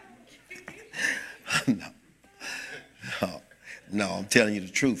 No, I'm telling you the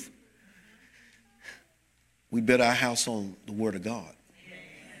truth. We built our house on the Word of God.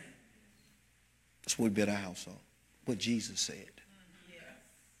 That's what we built our house on. What Jesus said.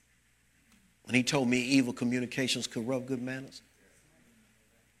 When he told me evil communications corrupt good manners.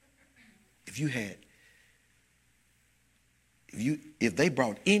 If they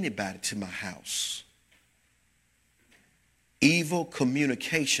brought anybody to my house, evil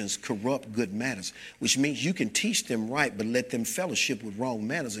communications corrupt good manners, which means you can teach them right, but let them fellowship with wrong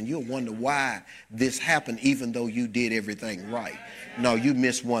manners, and you'll wonder why this happened even though you did everything right. No, you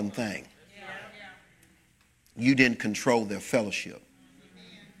missed one thing. You didn't control their fellowship.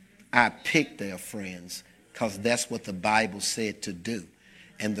 I picked their friends because that's what the Bible said to do.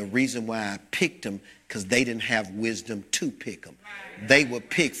 And the reason why I picked them, because they didn't have wisdom to pick them. They were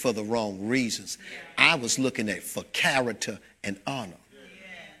picked for the wrong reasons. I was looking at for character and honor.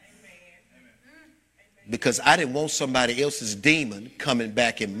 Because I didn't want somebody else's demon coming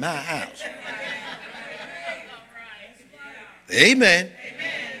back in my house. Amen.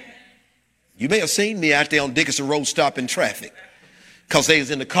 You may have seen me out there on Dickinson Road stopping traffic because they was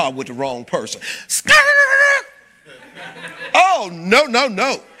in the car with the wrong person. Oh,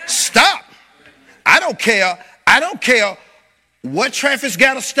 no. Stop. I don't care what traffic's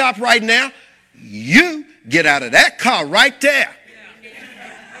got to stop right now. You get out of that car right there.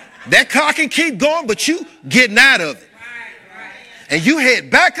 That car can keep going, but you getting out of it. And you head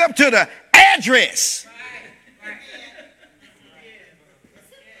back up to the address.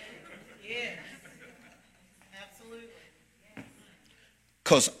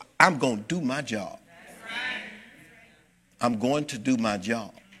 Because I'm going to do my job. I'm going to do my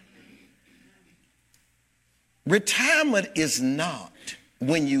job. Retirement is not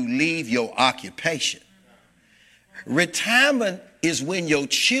when you leave your occupation. Retirement is when your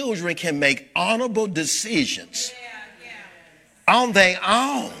children can make honorable decisions on their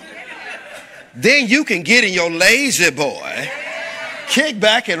own. Then you can get in your lazy boy, kick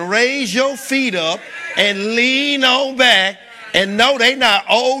back and raise your feet up and lean on back and know they not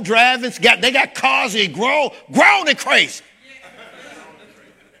old driving. They got cars that grown and crazy.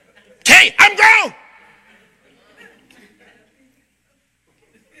 Hey, I'm grown.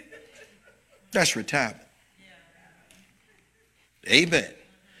 That's retirement. Amen.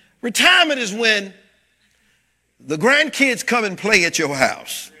 Retirement is when the grandkids come and play at your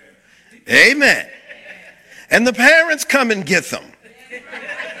house. Amen. And the parents come and get them.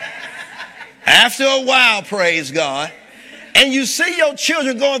 After a while, praise God, and you see your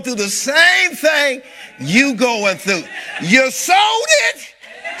children going through the same thing you going through. You sowed it,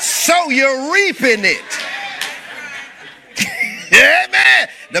 so you're reaping it. Amen.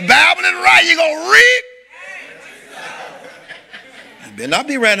 The Bible is right. You're going to reap. You better not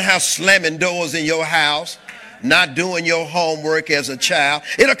be around the house slamming doors in your house, not doing your homework as a child.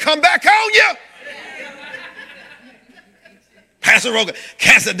 It'll come back on you. Pastor Rogan,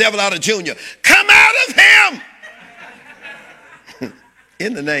 cast the devil out of Junior. Come out of him.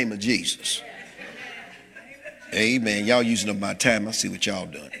 In the name of Jesus. Amen. Y'all using up my time. I see what y'all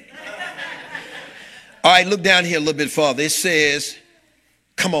doing. All right, look down here a little bit farther. It says,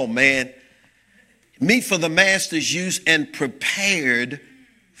 come on, man. Meet for the master's use and prepared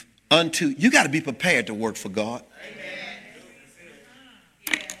unto. You got to be prepared to work for God.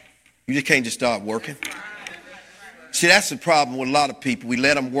 You just can't just start working. See, that's the problem with a lot of people. We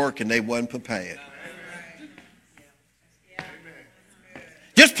let them work and they wasn't prepared.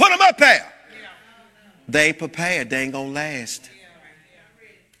 Just put them up there. They ain't prepared. They ain't going to last.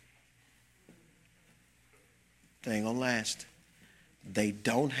 They ain't going to last. They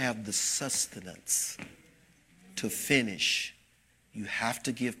don't have the sustenance to finish. You have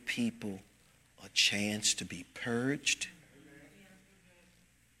to give people a chance to be purged.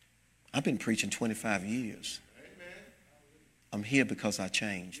 I've been preaching 25 years. I'm here because I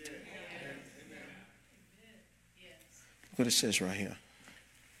changed. Look what it says right here.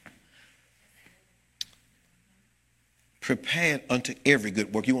 Prepared unto every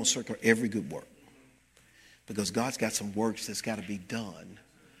good work. You want to circle every good work. Because God's got some works that's got to be done,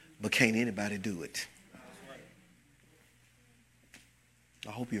 but can't anybody do it.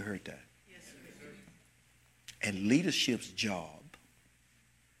 I hope you heard that. And leadership's job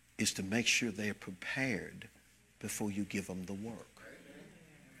is to make sure they're prepared before you give them the work.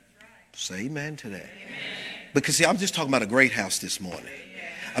 Say amen to that. Because see, I'm just talking about a great house this morning.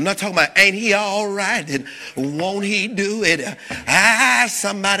 I'm not talking about, ain't he all right? And won't he do it?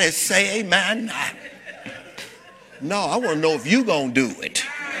 Somebody say amen. No, I want to know if you going to do it.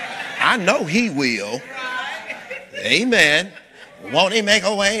 I know he will. Amen. Won't he make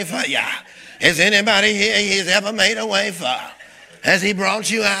a way for you? Is anybody here he's ever made a way for? Has he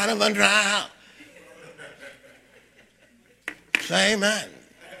brought you out of a drought? Say amen.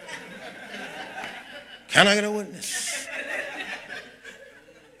 Can I get a witness?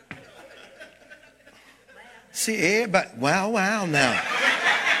 See, everybody, wow now.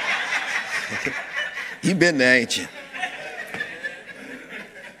 You been there, ain't you?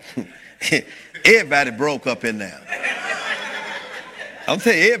 Everybody broke up in there. I'm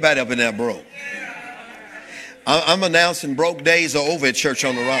telling you, everybody up in there broke. I'm announcing broke days are over at Church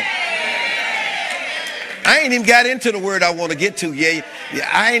on the Rock. I ain't even got into the word I want to get to yet.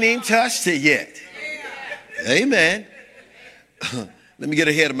 I ain't even touched it yet. Amen. Let me get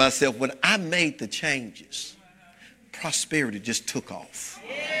ahead of myself. When I made the changes, prosperity just took off.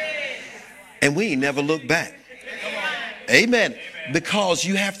 And we ain't never looked back. Amen. Because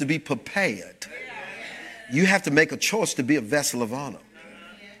you have to be prepared. You have to make a choice to be a vessel of honor.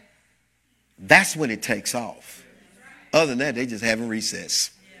 That's when it takes off. Other than that, they just having recess.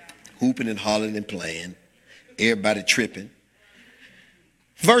 Hooping and hollering and playing. Everybody tripping.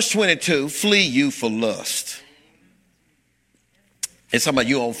 Verse 22, flee you for lust. It's talking about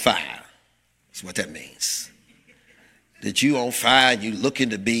you on fire. That's what that means. That you on fire and you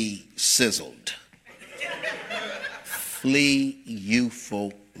looking to be sizzled. Flee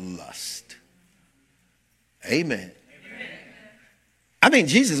youthful lust. Amen. I mean,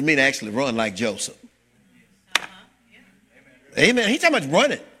 Jesus mean actually run like Joseph. Amen. He's talking about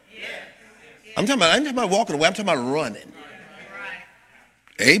running. I'm talking about walking away. I'm talking about running.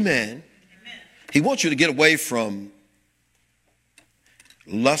 Amen. He wants you to get away from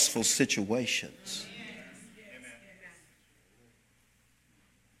lustful situations.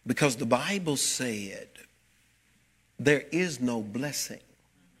 Because the Bible said there is no blessing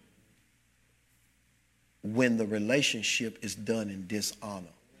when the relationship is done in dishonor.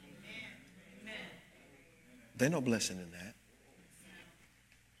 There's no blessing in that.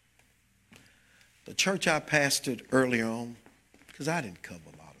 The church I pastored earlier on, because I didn't cover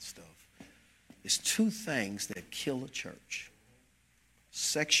a lot of stuff, it's two things that kill a church.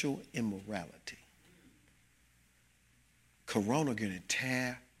 Sexual immorality. Corona going to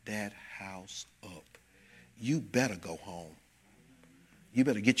tear that house up. You better go home. You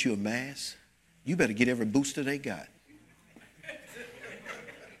better get you a mask. You better get every booster they got,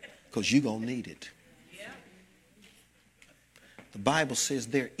 because you're going to need it. The Bible says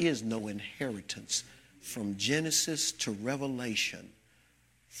there is no inheritance from Genesis to Revelation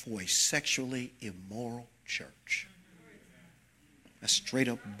for a sexually immoral church. A straight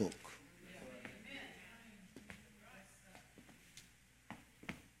up book.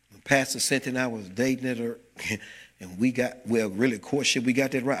 When Pastor Cynthia and I was dating her, and we got, well, really courtship, we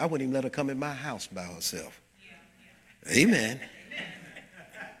got that right. I wouldn't even let her come in my house by herself. Amen.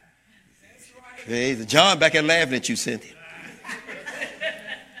 Praise John back there laughing at you, Cynthia.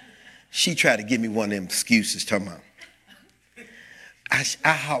 She tried to give me one of them excuses, talking about,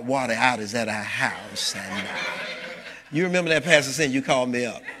 I hot water out is at our house. And you remember that, Pastor Cynthia, you called me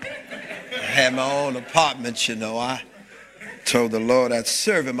up. I had my own apartment, you know. I told the Lord I'd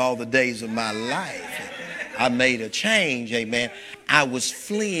serve him all the days of my life. I made a change, amen. I was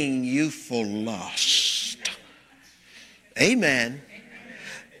fleeing youthful lust. Amen.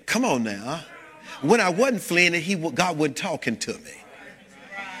 Come on now. When I wasn't fleeing it, God wasn't talking to me.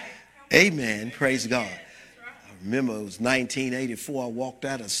 Amen. Praise God. I remember it was 1984. I walked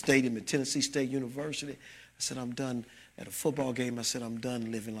out of a stadium at Tennessee State University. I said, I'm done. At a football game, I said, I'm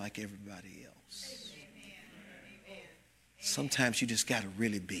done living like everybody else. Sometimes you just got to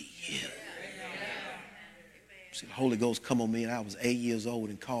really be you. See, the Holy Ghost come on me, and I was 8 years old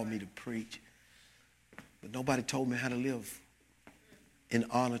and called me to preach. But nobody told me how to live in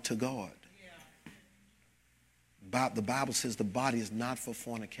honor to God. The Bible says the body is not for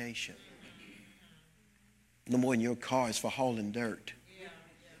fornication. No more than your car is for hauling dirt.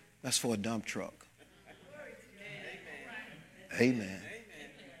 That's for a dump truck. Amen.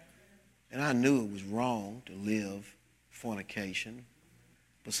 And I knew it was wrong to live fornication.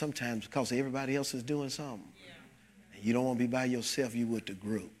 But sometimes because everybody else is doing something, and you don't want to be by yourself, you with the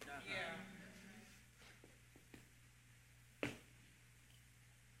group.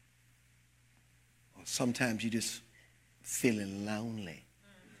 Sometimes you're just feeling lonely.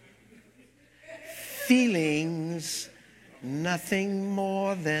 Feelings, nothing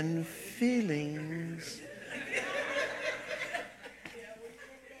more than feelings.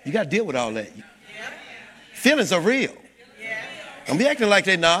 You got to deal with all that. Feelings are real. Don't be acting like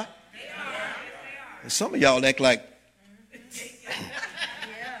they're not. And some of y'all act like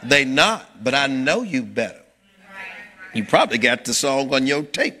they not, but I know you better. You probably got the song on your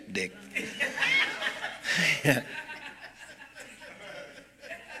tape deck.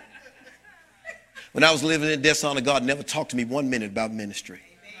 When I was living in dishonor, God never talked to me 1 minute about ministry.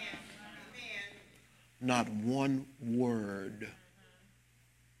 Not one word.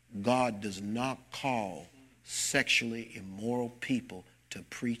 God does not call sexually immoral people to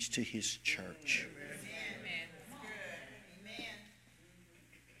preach to his church.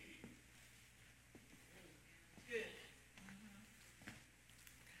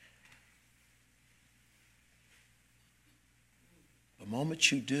 The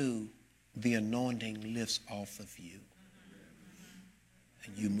moment you do, the anointing lifts off of you.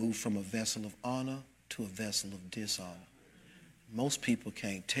 And you move from a vessel of honor to a vessel of dishonor. Most people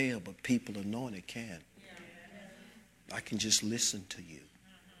can't tell, but people anointed can. I can just listen to you.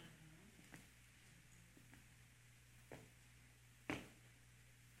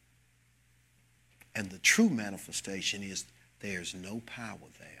 And the true manifestation is there's no power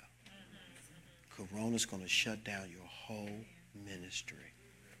there. Corona's going to shut down your whole ministry.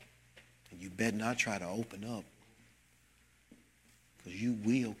 And you better not try to open up, because you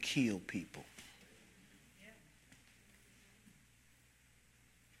will kill people.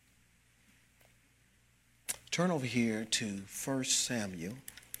 Turn over here to 1 Samuel.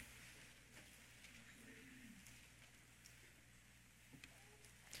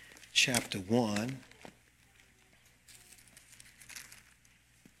 Chapter 1.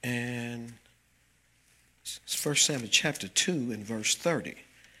 And it's 1 Samuel chapter 2 and verse 30.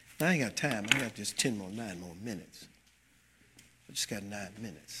 Now, I ain't got time. I got just 9 more minutes. I just got 9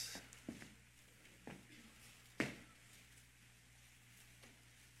 minutes.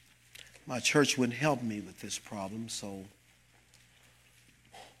 My church wouldn't help me with this problem, so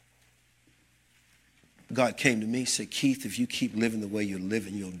God came to me and said, Keith, if you keep living the way you're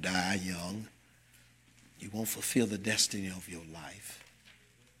living, you'll die young. You won't fulfill the destiny of your life.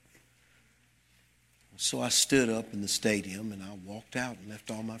 So I stood up in the stadium and I walked out and left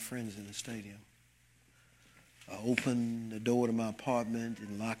all my friends in the stadium. I opened the door to my apartment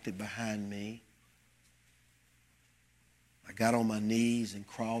and locked it behind me. I got on my knees and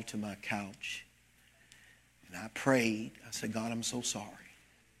crawled to my couch. And I prayed. I said, God, I'm so sorry.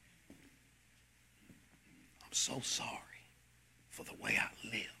 I'm so sorry for the way I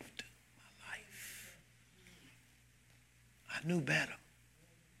lived my life. knew better.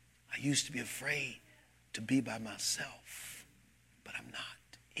 I used to be afraid to be by myself, but I'm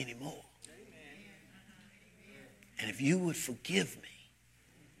not anymore. And if you would forgive me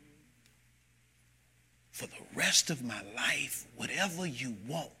for the rest of my life, whatever you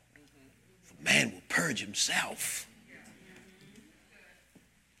want, for man will purge himself,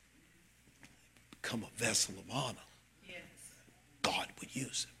 become a vessel of honor, God would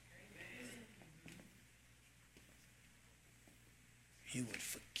use him. You would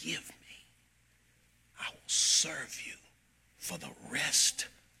forgive me, I will serve you for the rest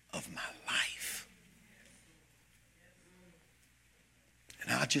of my life.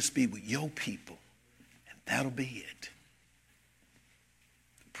 And I'll just be with your people, and that'll be it.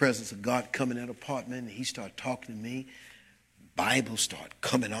 The presence of God come in that apartment, and he started talking to me. Bible started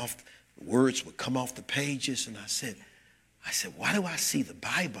coming off, the words would come off the pages, and I said, why do I see the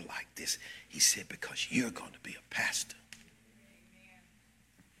Bible like this? He said, because you're going to be a pastor.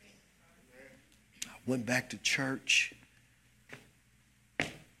 I went back to church.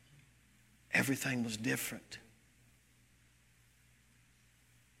 Everything was different.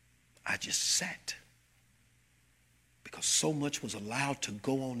 I just sat because so much was allowed to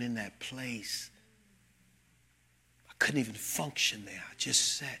go on in that place. I couldn't even function there. I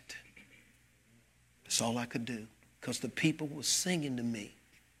just sat. That's all I could do because the people were singing to me.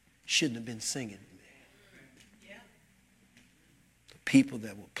 Shouldn't have been singing to me. The people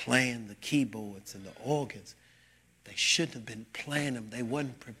that were playing the keyboards and the organs, they shouldn't have been playing them. They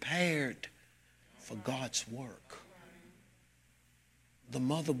weren't prepared for God's work. The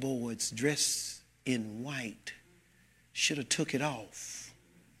motherboards dressed in white should have took it off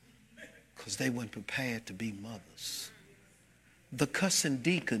because they weren't prepared to be mothers. The cussing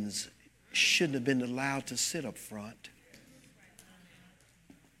deacons shouldn't have been allowed to sit up front.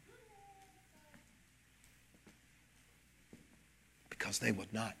 Because they were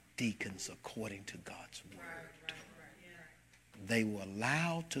not deacons according to God's word. They were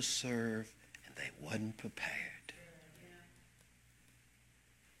allowed to serve and they wasn't prepared.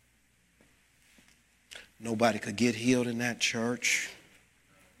 Nobody could get healed in that church.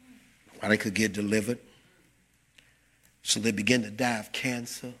 Nobody could get delivered. So they began to die of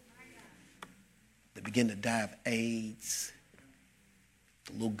cancer. They began to die of AIDS.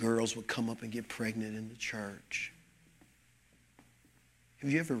 The little girls would come up and get pregnant in the church. Have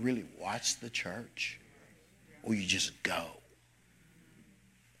you ever really watched the church? Or you just go?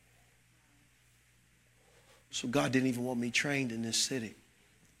 So God didn't even want me trained in this city.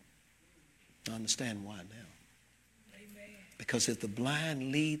 I understand why now. Because if the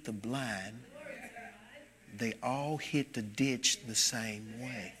blind lead the blind, they all hit the ditch the same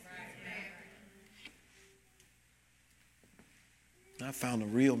way. I found a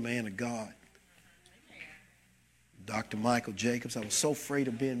real man of God. Dr. Michael Jacobs. I was so afraid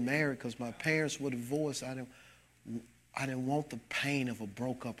of being married because my parents were divorced. I didn't want the pain of a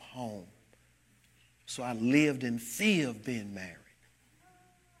broke up home. So I lived in fear of being married.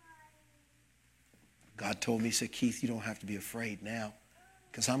 God told me, he said, Keith, you don't have to be afraid now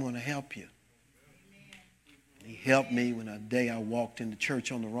because I'm going to help you. And he helped me when a day I walked into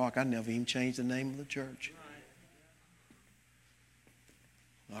church on the rock. I never even changed the name of the church.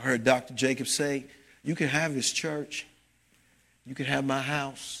 I heard Dr. Jacobs say, you can have this church, you can have my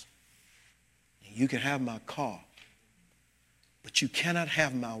house, and you can have my car, but you cannot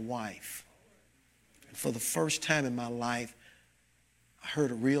have my wife. And for the first time in my life, I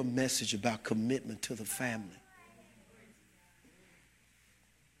heard a real message about commitment to the family.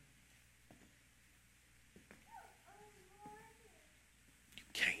 You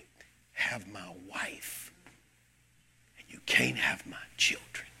can't have my wife, and you can't have my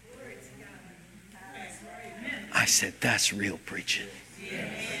children. I said, that's real preaching.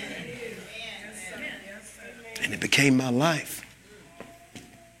 And it became my life.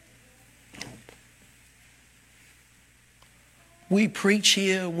 We preach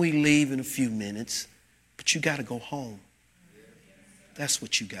here, we leave in a few minutes, but you got to go home. That's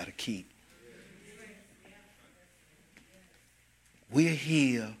what you got to keep. We're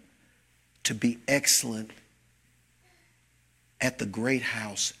here to be excellent at the great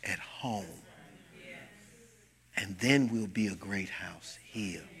house at home. And then we'll be a great house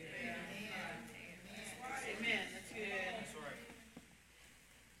here.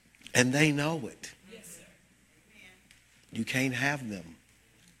 And they know it. You can't have them.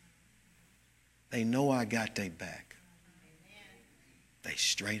 They know I got their back. They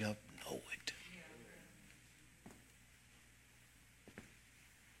straight up know it.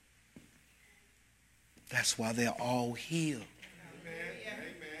 That's why they're all here.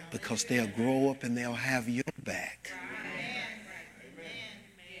 Because they'll grow up and they'll have your back.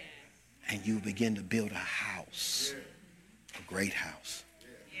 and you begin to build a house, a great house.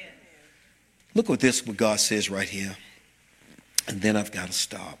 Look what God says right here. And then I've got to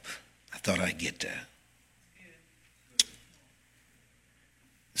stop. I thought I'd get there.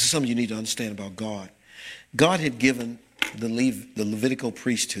 This is something you need to understand about God. God had given the Levitical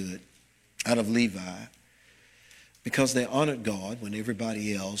priesthood out of Levi because they honored God when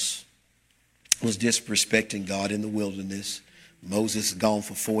everybody else was disrespecting God in the wilderness. Moses is gone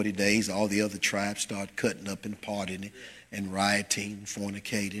for 40 days. All the other tribes start cutting up and partying and rioting, and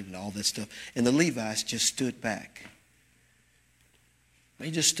fornicating and all that stuff. And the Levites just stood back.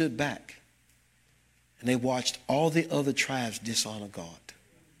 They just stood back. And they watched all the other tribes dishonor God.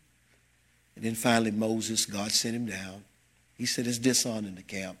 And then finally Moses, God sent him down. He said, it's dishonor in the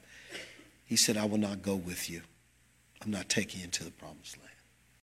camp. He said, I will not go with you. I'm not taking you into the promised land.